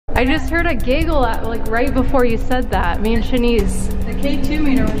I just heard a giggle at, like, right before you said that. Me and Shanice. The K2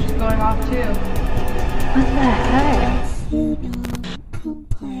 meter was just going off too. What the heck? Come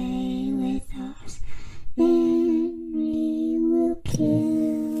play with us, then we will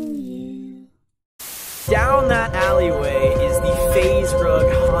kill you. Down that alleyway is the Faze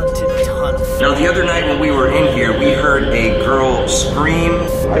Rug Haunted Tunnel. Now, the other night when we were in here, we heard a girl scream.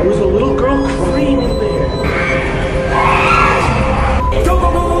 There was a little girl crying in there. Go,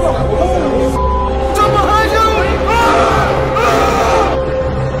 go, go, go, go! Oh. Jump behind you!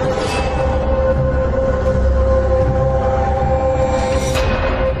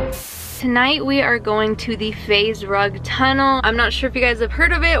 Tonight we are going to the Faze Rug Tunnel. I'm not sure if you guys have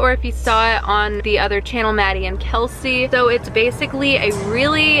heard of it or if you saw it on the other channel, Maddie and Kelsi. So it's basically a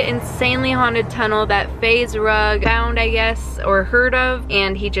really insanely haunted tunnel that Faze Rug found, I guess, or heard of,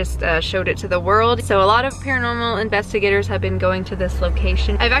 and he just showed it to the world. So a lot of paranormal investigators have been going to this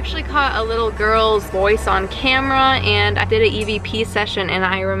location. I've actually caught a little girl's voice on camera, and I did an EVP session, and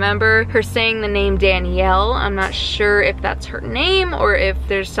I remember her saying the name Danielle. I'm not sure if that's her name or if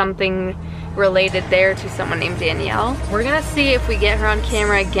there's something related there to someone named Danielle. We're gonna see if we get her on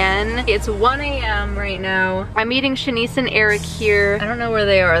camera again. It's 1 a.m. right now. I'm meeting Shanice and Eric here. I don't know where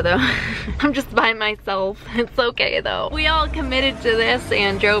they are though. I'm just by myself. It's okay though. We all committed to this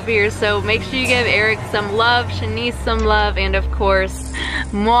and drove here, so make sure you give Eric some love, Shanice some love, and of course,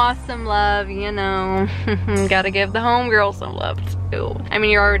 moi some love, you know. Gotta give the homegirl some love too. I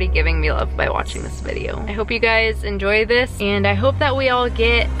mean, you're already giving me love by watching this video. I hope you guys enjoy this, and I hope that we all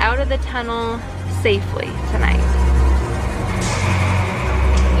get out of the tunnel safely tonight.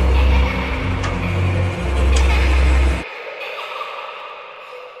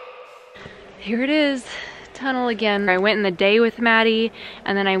 Here it is. Tunnel again. I went in the day with Maddie,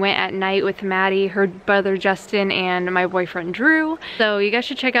 and then I went at night with Maddie, her brother Justin, and my boyfriend Drew. So you guys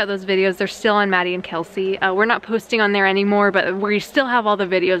should check out those videos. They're still on Maddie and Kelsi. We're not posting on there anymore, but we still have all the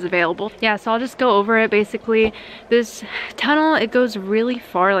videos available. Yeah, so I'll just go over it. Basically, this tunnel, it goes really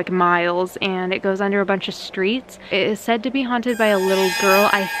far, like miles, and it goes under a bunch of streets. It is said to be haunted by a little girl.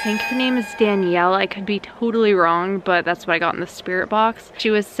 I think her name is Danielle. I could be totally wrong, but that's what I got in the spirit box.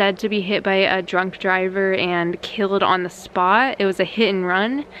 She was said to be hit by a drunk driver and killed on the spot. It was a hit and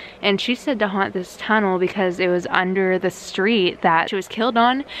run, and she's said to haunt this tunnel because it was under the street that she was killed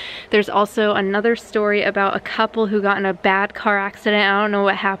on. There's also another story about a couple who got in a bad car accident. I don't know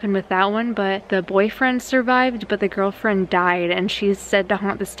what happened with that one, but the boyfriend survived, but the girlfriend died, and she's said to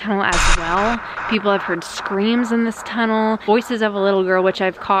haunt this tunnel as well. People have heard screams in this tunnel, voices of a little girl, which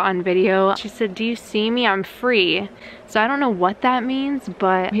I've caught on video. She said, "Do you see me? I'm free." So I don't know what that means,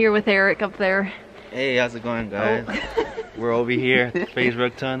 but I'm here with Eric up there. Hey, how's it going, guys? Oh. We're over here at the Faze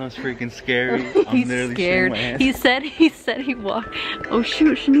Rug Tunnel. It's freaking scary. I'm He's literally scared. showing my ass. He said he walked. Oh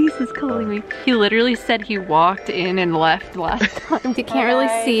shoot, Shanice is calling me. He literally said he walked in and left last time. You can't really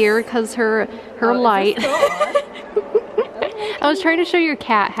see her because her light. I was trying to show your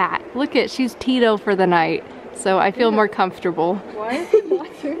cat hat. Look at, she's Tito for the night, so I feel more comfortable. Why is it not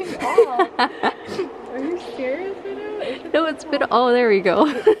turning off? Are you serious right now? No, it's been. Oh, there we go.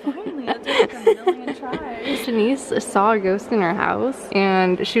 Finally, that took like a million tries. Shanice saw a ghost in our house,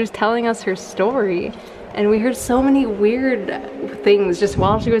 and she was telling us her story, and we heard so many weird things just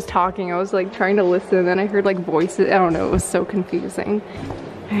while she was talking. I was like trying to listen, and then I heard like voices. I don't know, it was so confusing.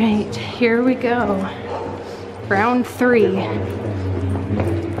 All right, here we go. Round 3.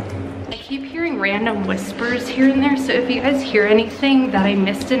 I keep hearing random whispers here and there, so if you guys hear anything that I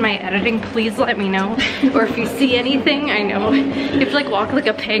missed in my editing, please let me know. Or if you see anything, I know. You have to like walk like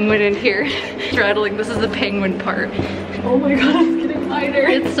a penguin in here. Straddling, this is the penguin part. Oh my god, it's getting lighter.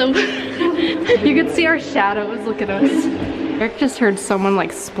 It's so, you can see our shadows, look at us. Eric just heard someone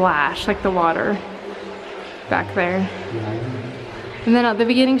like splash, like the water back there. And then at the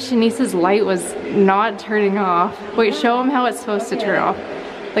beginning, Shanice's light was not turning off. Wait, show him how it's supposed to turn off.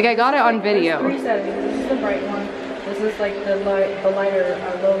 Like, I got it on video. There's 3 settings. This is the bright one. This is like the lighter,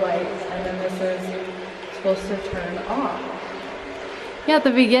 low lights, and then this is supposed to turn off. Yeah, at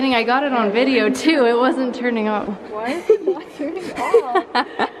the beginning, I got it on video too. It wasn't turning off. Why is it not turning off?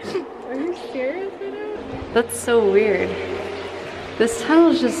 Are you serious right now? That's so weird. This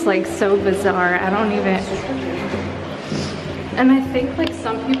tunnel is just like so bizarre. I don't even. And I think like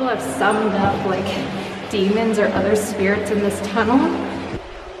some people have summoned up like demons or other spirits in this tunnel.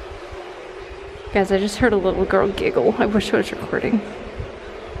 Guys, I just heard a little girl giggle. I wish I was recording.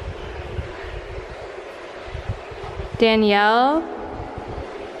 Danielle?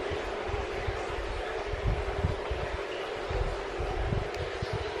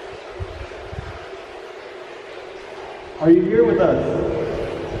 Are you here with us?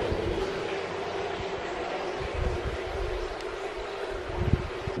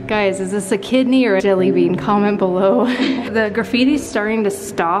 Guys, is this a kidney or a jelly bean? Comment below. The graffiti's starting to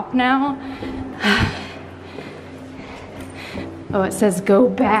stop now. Oh, it says go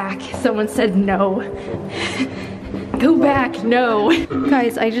back. Someone said no. Go back, no.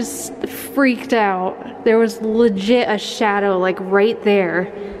 Guys, I just freaked out. There was legit a shadow like right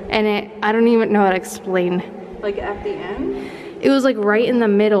there. And I don't even know how to explain. Like at the end? It was like right in the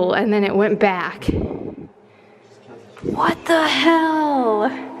middle and then it went back. What the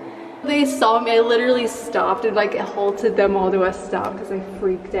hell? They saw me, I literally stopped and like halted them all to a stop because I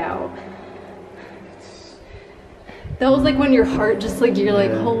freaked out. That was like when your heart just like, you're like,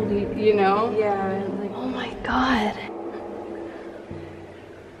 holy, you know? Yeah. Like, oh my God.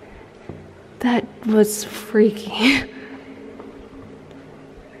 That was freaky.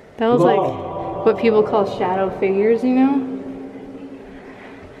 That was like what people call shadow figures, you know?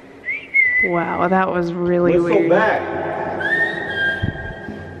 Wow, that was really weird.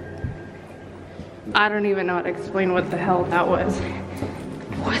 I don't even know how to explain what the hell that was.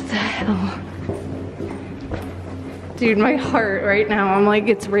 What the hell? Dude, my heart right now, I'm like,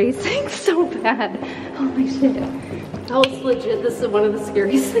 it's racing so bad. Holy shit. That was legit, this is one of the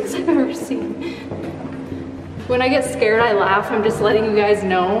scariest things I've ever seen. When I get scared, I laugh. I'm just letting you guys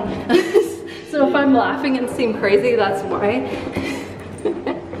know. So if I'm laughing and seem crazy, that's why.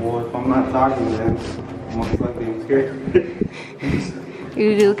 Well, if I'm not talking, then most likely I'm scared.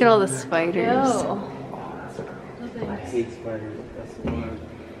 Dude, look at all the spiders. ew. I hate spiders.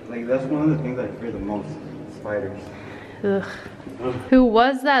 That's one of the things I fear the most. Spiders. Ugh. Who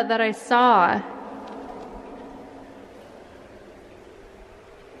was that I saw?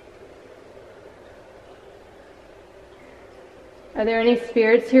 Are there any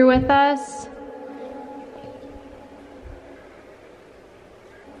spirits here with us?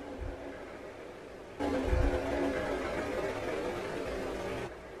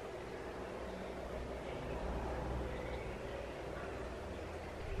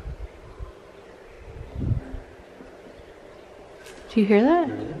 Do you hear that?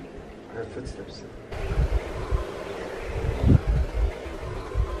 I heard footsteps.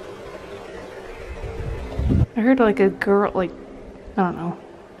 I heard like a girl, like, I don't know.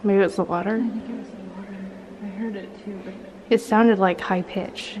 Maybe it was the water. I think it was the water. I heard it too, but It sounded like high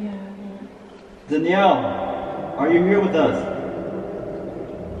pitch. yeah. Danielle, are you here with us?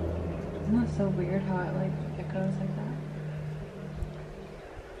 Isn't that so weird how it like echoes like that?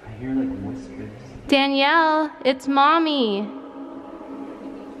 I hear like whispers. Danielle, it's mommy.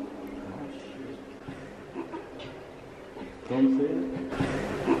 Don't say it.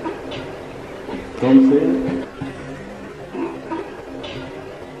 Don't say it.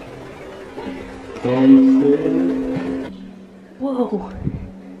 Don't say it. Whoa.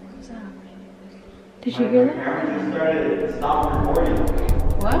 Did you hear that? Camera just started to stop recording.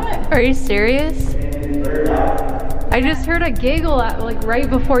 What? Are you serious? I just heard a giggle at, like right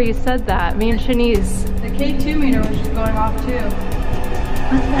before you said that. Me and Shanice. The K2 meter was just going off too.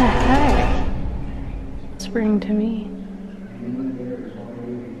 What the heck? Whispering to me.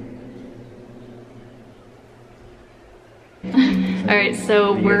 Alright,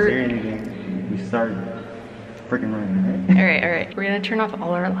 so If you guys hear anything, we start freaking running, right? Alright. We're gonna turn off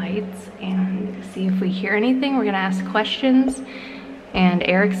all our lights and see if we hear anything. We're gonna ask questions. And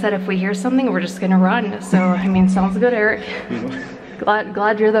Eric said if we hear something, we're just gonna run. So, I mean, sounds good, Eric.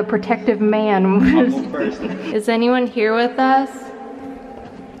 Glad you're the protective man. I'll go first. Is anyone here with us?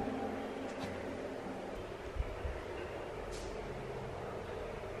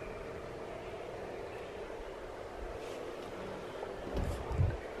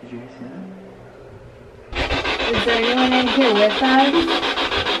 Did you guys see that? Is there anyone in here with us? I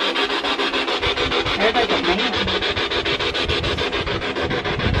heard like a man.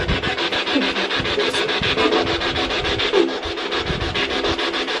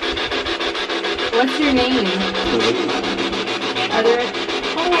 What's your name? Are there?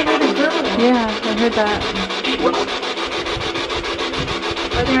 Oh, I heard a girl. Yeah, I heard that.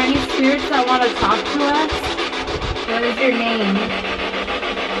 Are there any spirits that want to talk to us? What is your name?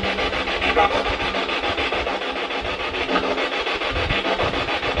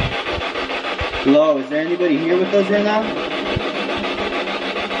 Hello, is there anybody here with us right now?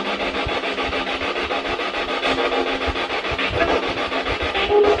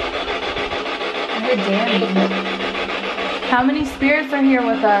 I heard Danny. How many spirits are here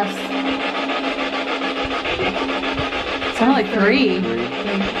with us? Sound like 3.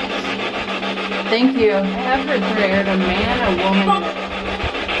 Thank you. I have heard 3. I heard a man, a woman.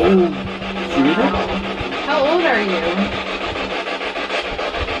 Oh, seriously? How old are you?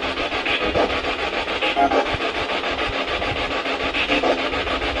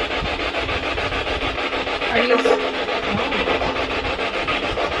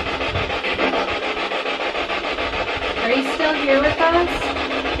 us?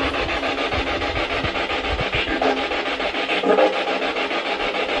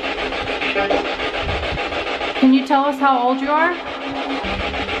 Can you tell us how old you are?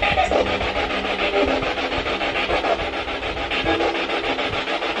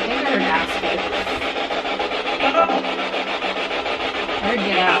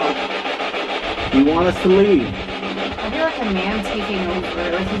 Get out. You want us to leave? I feel like a man taking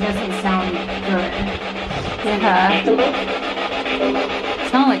over. Like he doesn't sound good. Yeah.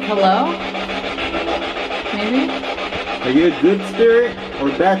 Sound like hello? Maybe? Are you a good spirit or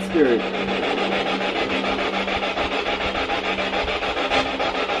bad spirit?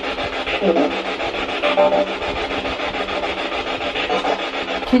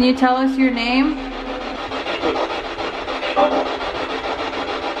 Can you tell us your name?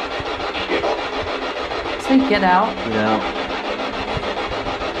 Get out. Get out.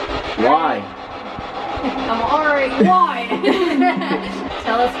 Why? I'm already. Why?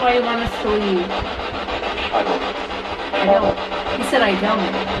 Tell us why you want us to leave. I don't. He said I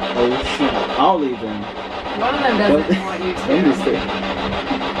don't. Oh shit. I'll leave then. One of them doesn't want you to. Understand.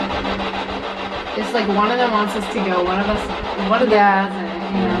 It's like one of them wants us to go. One of them doesn't.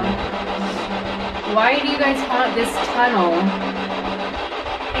 You know. Why do you guys haunt this tunnel?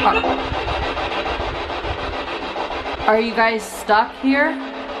 Are you guys stuck here?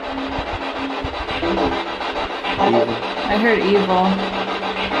 I heard evil.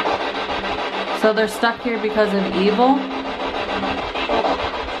 So they're stuck here because of evil?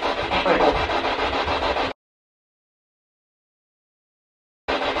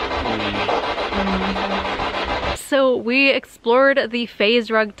 So we explored the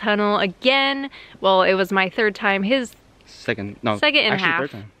Faze rug tunnel again. Well, it was my third time. His second and a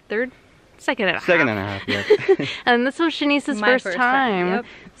half. third time. Second and a half. Second and a half, yeah. And this was Shanice's first time. Yep.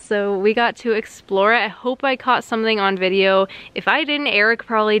 So we got to explore it. I hope I caught something on video. If I didn't, Eric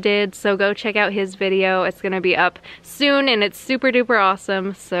probably did. So go check out his video. It's gonna be up soon and it's super duper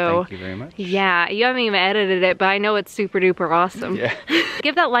awesome. So thank you very much. Yeah, you haven't even edited it, but I know it's super duper awesome. Yeah.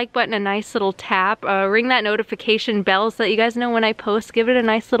 Give that like button a nice little tap. Ring that notification bell so that you guys know when I post. Give it a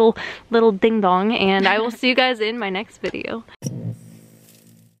nice little ding dong, and I will see you guys in my next video.